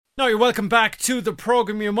Now, you're welcome back to the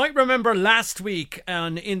programme. You might remember last week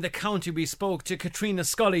in the county we spoke to Katrina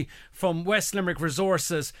Scully from West Limerick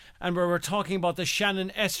Resources, and we were talking about the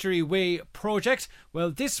Shannon Estuary Way project.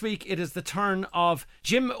 Well, this week it is the turn of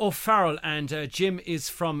Jim O'Farrell, and Jim is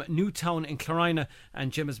from Newtown in Clorina,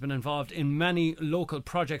 and Jim has been involved in many local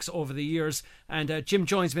projects over the years. And Jim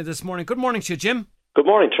joins me this morning. Good morning to you, Jim. Good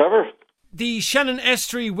morning, Trevor. The Shannon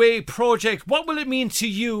Estuary Way project, what will it mean to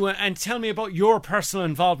you, and tell me about your personal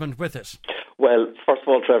involvement with it? Well, first of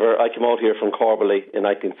all, Trevor, I came out here from Corbally in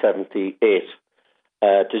 1978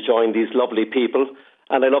 to join these lovely people,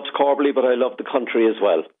 and I loved Corbally, but I loved the country as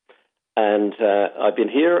well. And I've been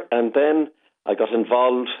here, and then I got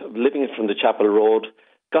involved, living from the Chapel Road,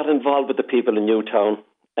 got involved with the people in Newtown,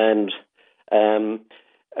 and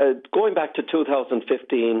going back to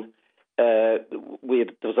 2015,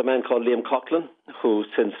 there was a man called Liam Coughlin who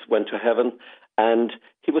since went to heaven, and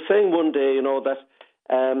he was saying one day, that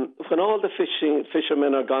when all the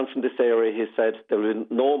fishermen are gone from this area, he said there will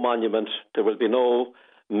be no monument, there will be no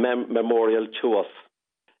memorial to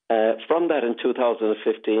us. From that, in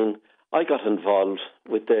 2015, I got involved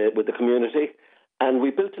with the community, and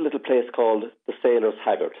we built a little place called the Sailors'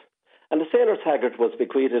 Haggard. And the Sailors' Haggard was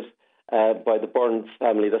bequeathed by the Byrne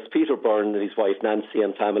family. That's Peter Byrne and his wife Nancy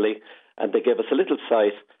and family. And they gave us a little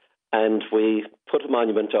site, and we put a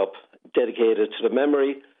monument up dedicated to the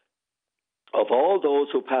memory of all those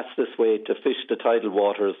who passed this way to fish the tidal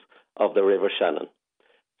waters of the River Shannon.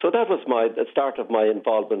 So that was the start of my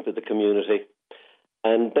involvement with the community.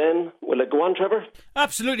 And then, will I go on, Trevor?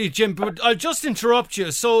 Absolutely, Jim, but I'll just interrupt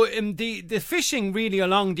you. So the fishing really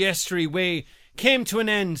along the Estuary Way came to an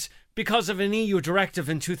end because of an EU directive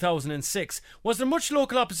in 2006. Was there much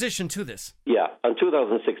local opposition to this? Yeah, in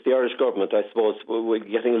 2006, the Irish government, I suppose, were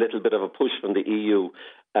getting a little bit of a push from the EU,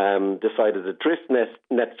 decided that drift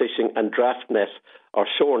net fishing and draft net, or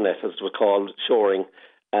shore net as it was called, shoring,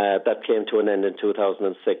 that came to an end in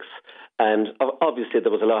 2006. And obviously there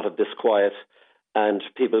was a lot of disquiet, and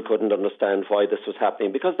people couldn't understand why this was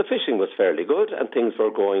happening, because the fishing was fairly good and things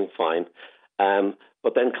were going fine.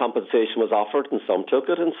 But then compensation was offered, and some took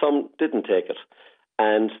it and some didn't take it.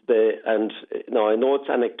 And now I know it's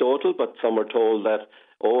anecdotal, but some were told that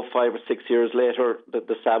 5 or 6 years later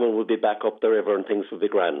the salmon would be back up the river and things would be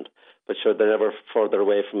grand. But sure, they're never further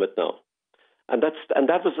away from it now. And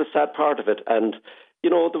that was the sad part of it. And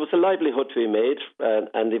there was a livelihood to be made,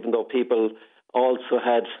 and even though people also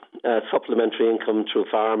had supplementary income through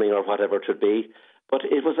farming or whatever it would be, but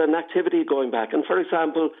it was an activity going back. And for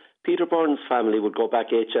example, Peter Byrne's family would go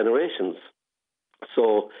back 8 generations.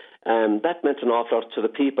 So that meant an awful lot to the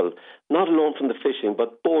people, not alone from the fishing,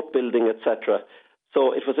 but boat building, etc.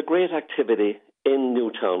 So it was a great activity in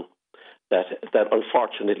Newtown that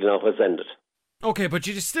unfortunately now has ended. Okay, but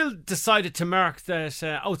you still decided to mark that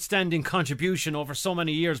outstanding contribution over so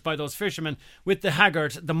many years by those fishermen with the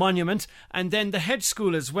Haggard, the monument, and then the hedge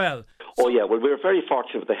school as well. Oh yeah, well, we were very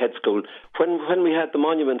fortunate with the hedge school. When we had the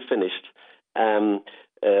monument finished,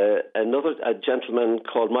 a gentleman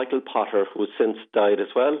called Michael Potter, who since died as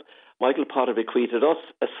well, Michael Potter bequeathed us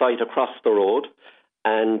a site across the road,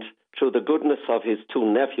 and through the goodness of his 2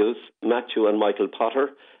 nephews, Matthew and Michael Potter,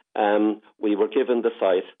 we were given the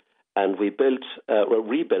site, and we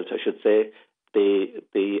rebuilt, I should say,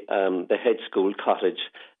 the hedge school cottage.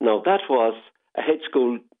 Now that was a hedge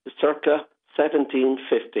school circa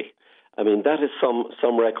 1750. I mean, that is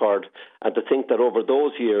some record, and to think that over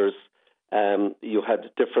those years you had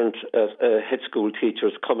different head school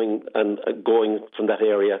teachers coming and going from that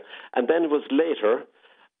area. And then it was later,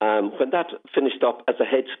 when that finished up as a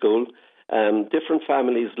head school, different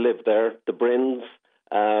families lived there. The Brins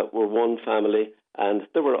were one family, and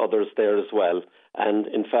there were others there as well. And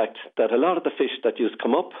in fact, that a lot of the fish that used to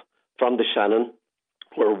come up from the Shannon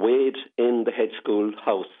were weighed in the head school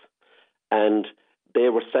house, and they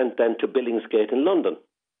were sent then to Billingsgate in London.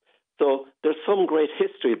 So there's some great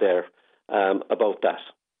history there about that.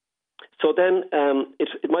 So then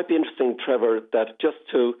it might be interesting, Trevor, that just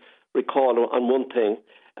to recall on one thing,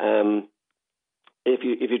 if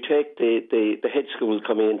you take the hedge schools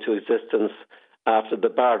coming into existence after the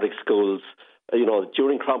Bardic schools,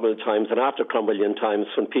 during Cromwell times and after Cromwellian times,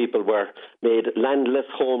 when people were made landless,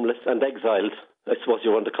 homeless and exiled, I suppose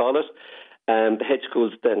you want to call it, the hedge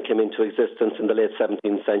schools then came into existence in the late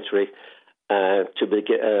 17th century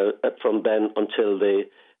from then until the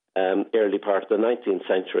early part of the 19th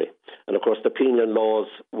century. And of course the penal laws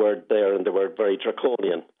were there, and they were very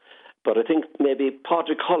draconian. But I think maybe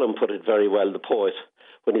Padraig Colum put it very well, the poet,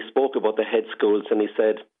 when he spoke about the head schools, and he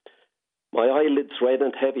said, "My eyelids red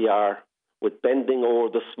and heavy are, with bending o'er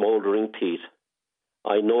the smouldering peat.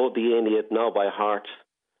 I know the Aeneid now by heart,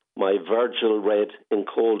 my Virgil read in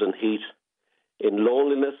cold and heat, in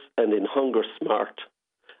loneliness and in hunger smart,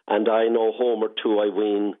 and I know Homer too, I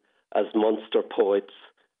ween, as Munster poets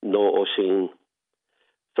know Oisin.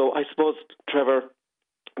 So I suppose, Trevor,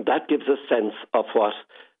 that gives a sense of what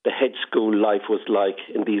the hedge school life was like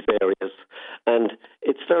in these areas. And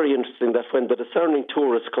it's very interesting that when the discerning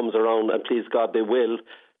tourist comes around, and please God they will,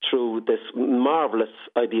 through this marvellous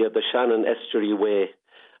idea, the Shannon Estuary Way,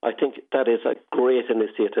 I think that is a great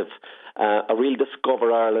initiative, a real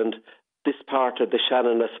Discover Ireland. This part of the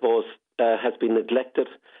Shannon, I suppose, has been neglected.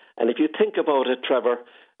 And if you think about it, Trevor,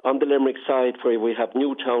 on the Limerick side, where we have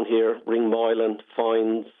Newtown here, Ringmoylan,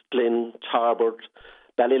 Foynes, Glynn, Tarbert,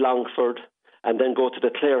 Ballylongford, and then go to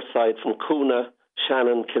the Clare side from Coona,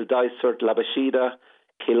 Shannon, Kildysert, Labashida,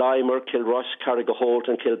 Killimer, Kilrush, Carrigaholt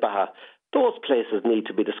and Kilbaha. Those places need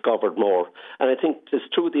to be discovered more. And I think it's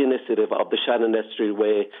through the initiative of the Shannon Estuary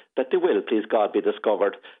Way that they will, please God, be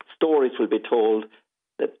discovered. Stories will be told,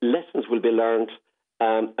 that lessons will be learned.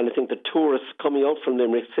 And I think the tourists coming out from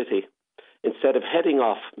Limerick City, instead of heading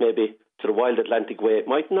off maybe to the Wild Atlantic Way,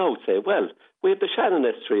 might now say, well, we have the Shannon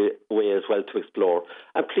Estuary Way as well to explore.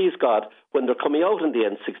 And please God, when they're coming out on the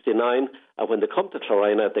N69 and when they come to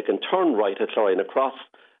Clorina, they can turn right at Clorina Cross,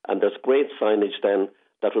 and there's great signage then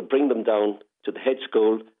that will bring them down to the Hedge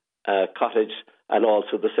School, Cottage, and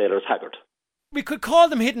also the Sailor's Haggard. We could call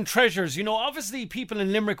them hidden treasures. You know, obviously people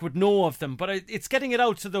in Limerick would know of them, but it's getting it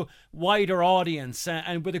out to the wider audience,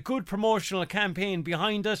 and with a good promotional campaign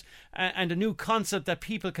behind it and a new concept that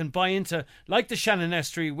people can buy into, like the Shannon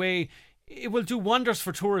Estuary Way, it will do wonders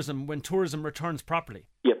for tourism when tourism returns properly.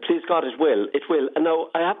 Yeah, please God, it will. It will. And now,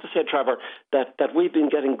 I have to say, Trevor, that we've been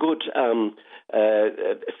getting good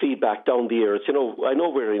feedback down the years. You know, I know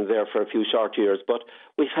we're in there for a few short years, but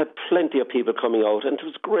we've had plenty of people coming out, and it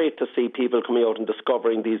was great to see people coming out and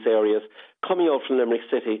discovering these areas, coming out from Limerick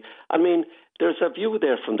City. I mean, there's a view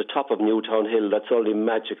there from the top of Newtown Hill that's only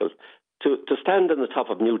magical. To stand on the top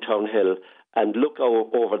of Newtown Hill and look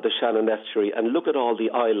over the Shannon Estuary and look at all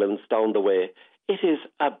the islands down the way, it is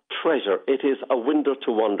a treasure. It is a window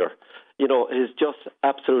to wonder. You know, it is just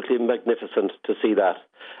absolutely magnificent to see that.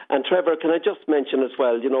 And Trevor, can I just mention as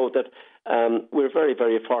well, you know, that we're very,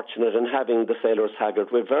 very fortunate in having the Sailor's Haggard.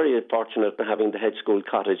 We're very fortunate in having the Hedge School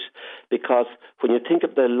Cottage, because when you think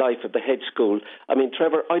of the life of the Hedge School, I mean,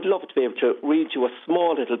 Trevor, I'd love to be able to read you a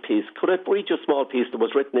small little piece. Could I read you a small piece that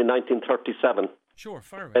was written in 1937? Sure,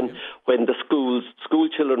 far away. And when the school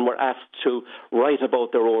children were asked to write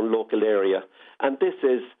about their own local area. And this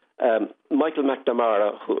is Michael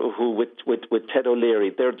McNamara, who with Ted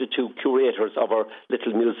O'Leary, they're the two curators of our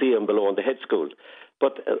little museum below in the Hedge School.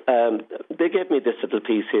 But they gave me this little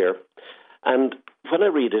piece here. And when I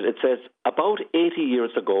read it, it says, about 80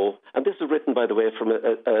 years ago, and this is written, by the way, from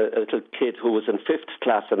a little kid who was in 5th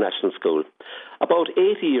class in national school. About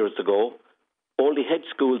 80 years ago, only hedge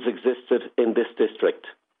schools existed in this district.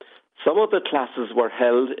 Some of the classes were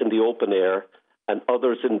held in the open air and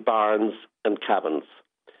others in barns and cabins.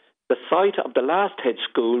 The site of the last hedge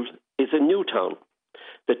school is in Newtown.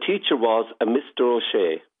 The teacher was a Mr.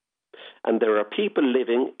 O'Shea, and there are people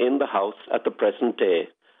living in the house at the present day,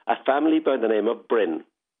 a family by the name of Bryn.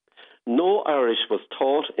 No Irish was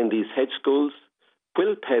taught in these hedge schools.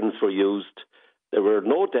 Quill pens were used. There were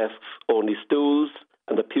no desks, only stools,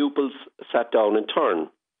 and the pupils sat down in turn.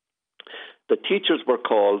 The teachers were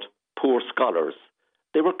called poor scholars.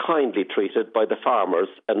 They were kindly treated by the farmers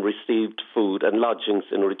and received food and lodgings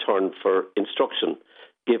in return for instruction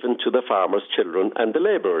given to the farmers' children and the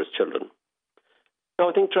labourers' children. Now,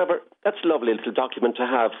 I think, Trevor, that's a lovely little document to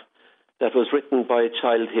have that was written by a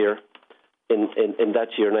child here in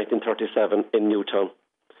that year, 1937, in Newtown.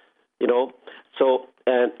 You know, so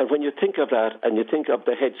and when you think of that and you think of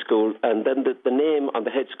the hedge school, and then the name on the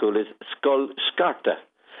hedge school is Scoil Scarta.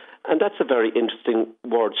 And that's a very interesting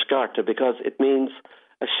word, Scarta, because it means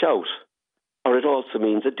a shout, or it also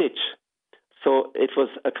means a ditch. So it was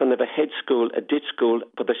a kind of a hedge school, a ditch school,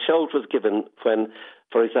 but the shout was given when,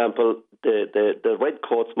 for example, the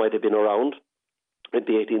redcoats might have been around in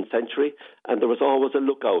the 18th century, and there was always a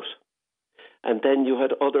lookout. And then you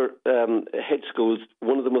had other hedge schools.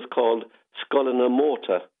 One of them was called Scoilna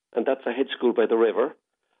Mota, and that's a hedge school by the river,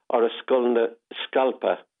 or a Scoilna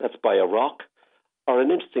Scalpa, that's by a rock, or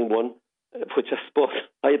an interesting one, which I suppose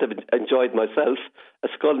I'd have enjoyed myself, a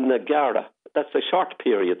Scoilna Gara, that's a short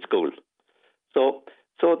period school. So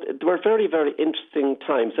there were very, very interesting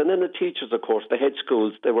times. And then the teachers, of course, the hedge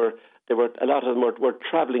schools, there were a lot of them were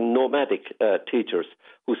travelling nomadic teachers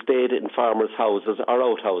who stayed in farmers' houses or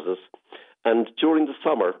outhouses. And during the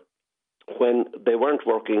summer, when they weren't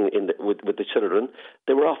working with the children,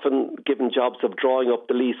 they were often given jobs of drawing up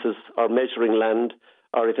the leases or measuring land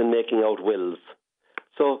or even making out wills.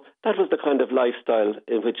 So that was the kind of lifestyle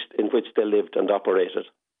in which they lived and operated.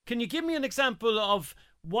 Can you give me an example of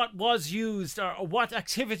what was used or what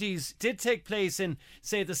activities did take place in,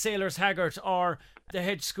 say, the Sailors' Haggart or the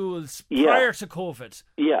hedge schools prior to COVID?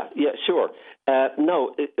 Yeah, sure.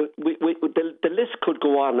 No, the list could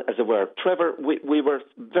go on, as it were. Trevor, we were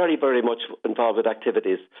very, very much involved with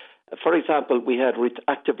activities. For example, we had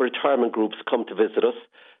active retirement groups come to visit us.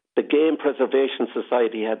 The Game Preservation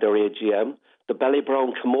Society had their AGM. The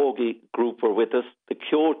Ballybrown Camogie group were with us. The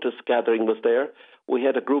Kyotis gathering was there. We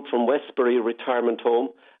had a group from Westbury Retirement Home.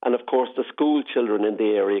 And, of course, the school children in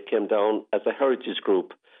the area came down as a heritage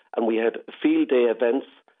group. And we had field day events.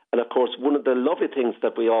 And, of course, one of the lovely things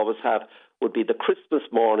that we always have would be the Christmas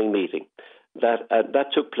morning meeting.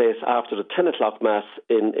 That took place after the 10 o'clock Mass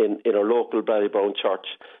in our local Ballybrown church.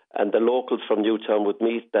 And the locals from Newtown would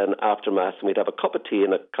meet then after Mass, and we'd have a cup of tea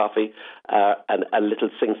and a coffee and a little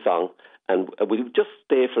sing-song. And we would just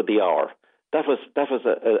stay for the hour. That was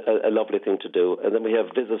a lovely thing to do. And then we have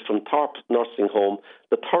visits from Thorpe Nursing Home,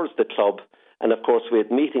 the Thursday Club, and of course we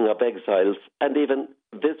had meeting of exiles and even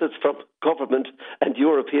visits from government and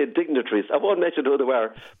European dignitaries. I won't mention who they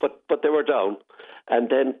were, but they were down. And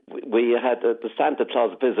then we had the Santa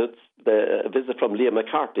Claus visits, the visit from Liam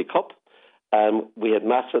McCarthy Cup. We had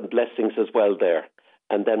Mass and blessings as well there.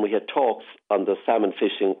 And then we had talks on the salmon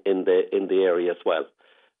fishing in the area as well.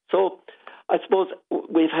 So I suppose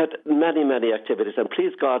we've had many, many activities, and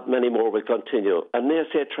please God, many more will continue. And may I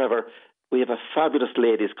say, Trevor, we have a fabulous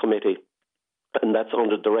ladies committee, and that's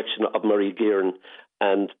under the direction of Marie Gearan,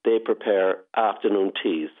 and they prepare afternoon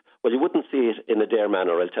teas. Well, you wouldn't see it in a Dare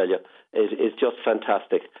manner, I'll tell you. It is just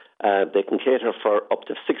fantastic. They can cater for up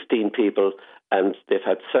to 16 people, and they've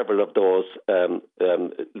had several of those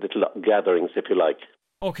little gatherings, if you like.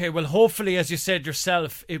 Okay, well, hopefully, as you said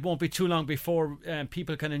yourself, it won't be too long before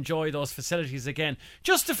people can enjoy those facilities again.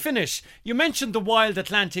 Just to finish, you mentioned the Wild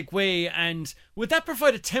Atlantic Way, and would that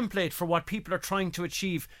provide a template for what people are trying to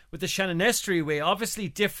achieve with the Shannon Estuary Way? Obviously,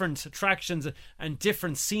 different attractions and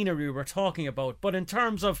different scenery we're talking about, but in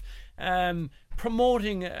terms of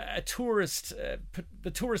promoting the tourist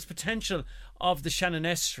potential of the Shannon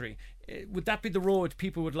Estuary, would that be the road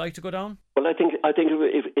people would like to go down? Well, I think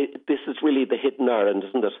this is really the hidden Ireland,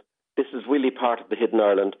 isn't it? This is really part of the hidden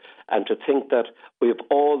Ireland. And to think that we have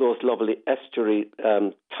all those lovely estuary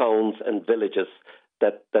towns and villages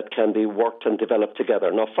that can be worked and developed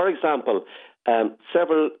together. Now, for example,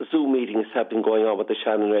 several Zoom meetings have been going on with the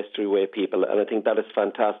Shannon Estuary Way people, and I think that is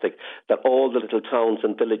fantastic, that all the little towns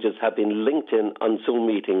and villages have been linked in on Zoom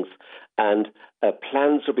meetings, and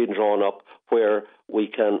plans are being drawn up where we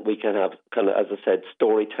can have, kind of, as I said,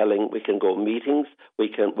 storytelling. We can go meetings. We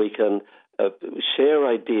can share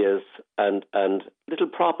ideas and little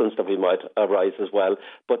problems that we might arise as well.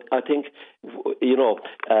 But I think,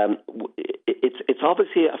 it's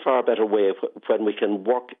obviously a far better way when we can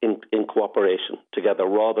work in cooperation together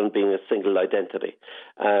rather than being a single identity.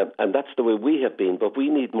 And that's the way we have been, but we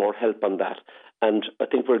need more help on that. And I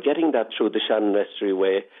think we're getting that through the Shannon Estuary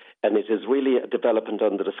Way, and it is really a development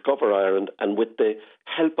on the Discover Ireland, and with the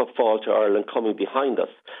help of Fáilte Ireland coming behind us.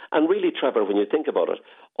 And really, Trevor, when you think about it,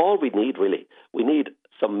 all we need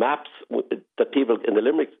some maps that people in the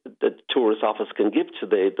Limerick the tourist office can give to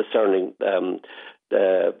the discerning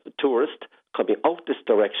tourist coming out this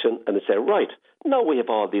direction, and they say, right, now we have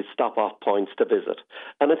all these stop-off points to visit.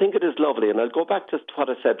 And I think it is lovely, and I'll go back to what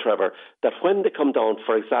I said, Trevor, that when they come down,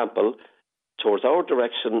 for example, towards our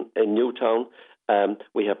direction in Newtown,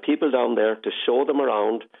 we have people down there to show them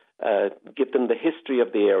around, give them the history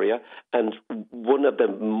of the area. And one of the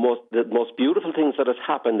most beautiful things that has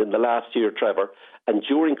happened in the last year, Trevor, and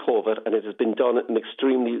during COVID, and it has been done in an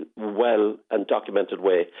extremely well and documented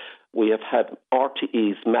way, we have had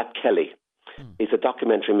RTE's Matt Kelly. He's a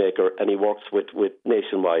documentary maker, and he works with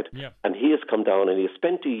Nationwide. Yeah. And he has come down and he has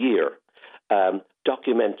spent a year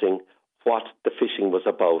documenting what the fishing was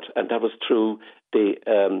about, and that was through the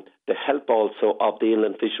help also of the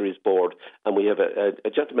Inland Fisheries Board. And we have a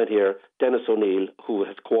gentleman here, Dennis O'Neill, who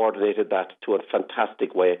has coordinated that to a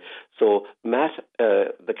fantastic way. So Matt,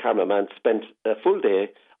 the cameraman, spent a full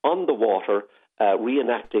day on the water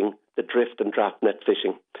reenacting the drift and draft net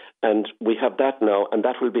fishing. And we have that now, and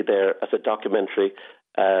that will be there as a documentary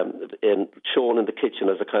shown in the kitchen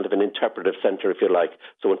as a kind of an interpretive centre, if you like.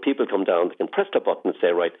 So when people come down, they can press the button and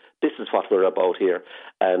say, right, this is what we're about here.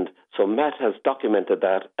 And so Matt has documented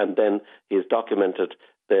that, and then he has documented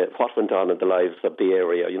what went on in the lives of the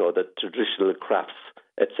area, the traditional crafts,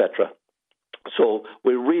 etc. So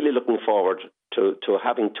we're really looking forward to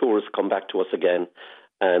having tourists come back to us again.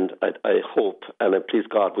 And I hope, and please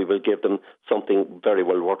God, we will give them something very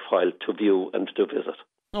well worthwhile to view and to visit.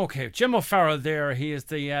 Okay, Jim O'Farrell there. He is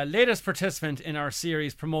the latest participant in our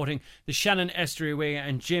series promoting the Shannon Estuary Way,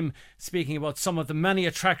 and Jim speaking about some of the many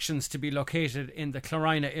attractions to be located in the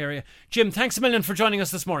Clorina area. Jim, thanks a million for joining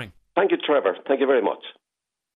us this morning. Thank you, Trevor. Thank you very much.